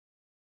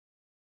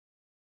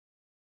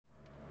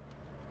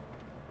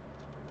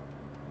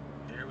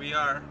we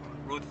are,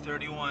 Route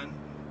 31,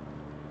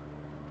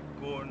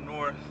 going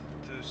north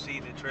to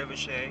see the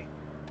Trebuchet.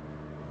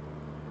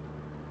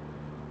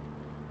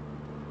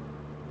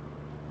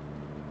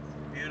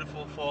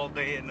 Beautiful fall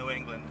day in New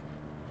England.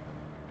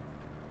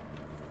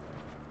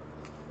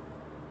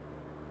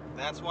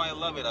 That's why I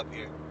love it up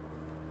here.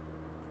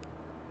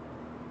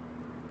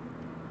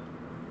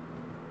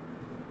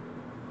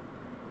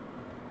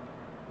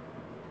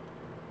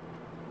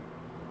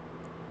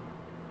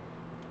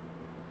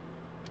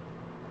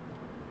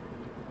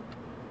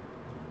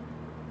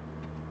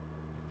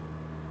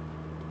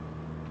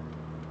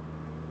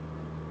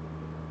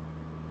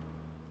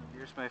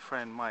 Here's my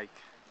friend Mike,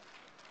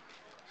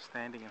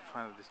 standing in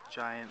front of this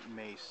giant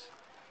mace.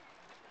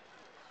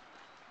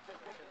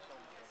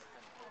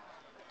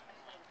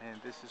 And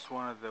this is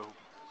one of the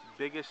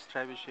biggest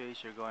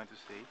trebuchets you're going to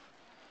see.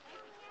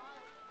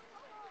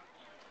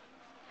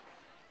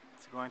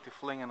 It's going to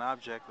fling an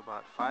object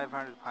about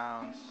 500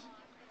 pounds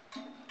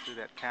to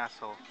that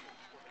castle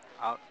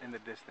out in the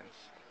distance.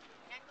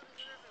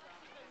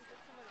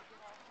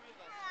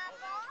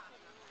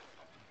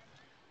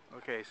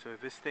 Okay, so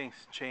this thing's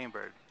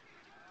chambered.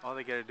 All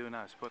they gotta do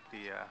now is put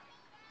the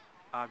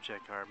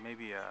object, or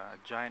maybe a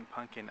giant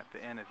pumpkin at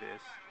the end of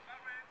this,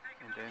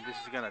 and then this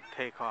is gonna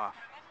take off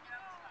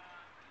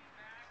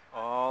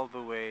all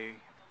the way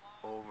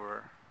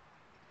over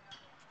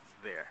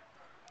there.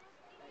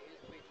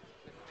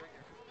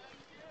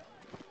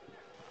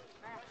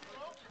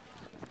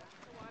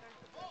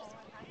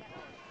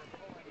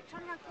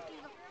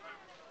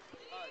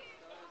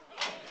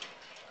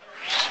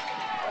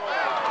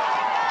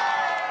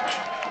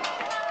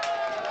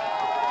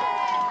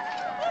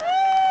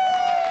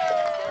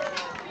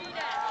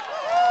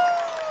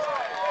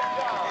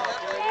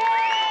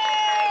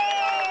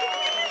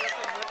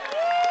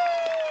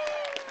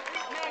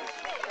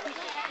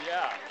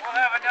 We'll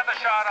have another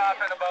shot off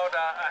in about a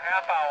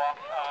half hour.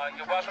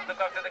 You're welcome to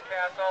come to the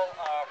castle.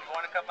 If you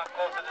want to come up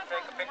closer to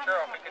take a picture,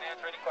 or if we can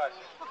answer any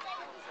questions.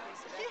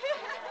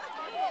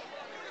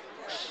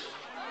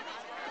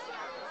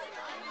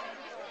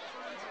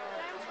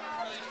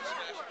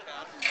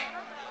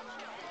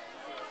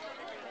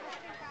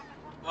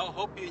 Well,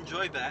 hope you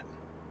enjoyed that.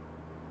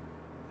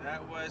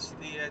 That was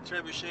the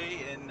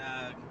Trebuchet in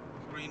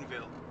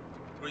Greenfield,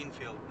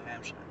 New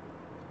Hampshire.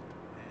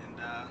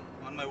 And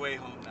on my way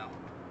home now.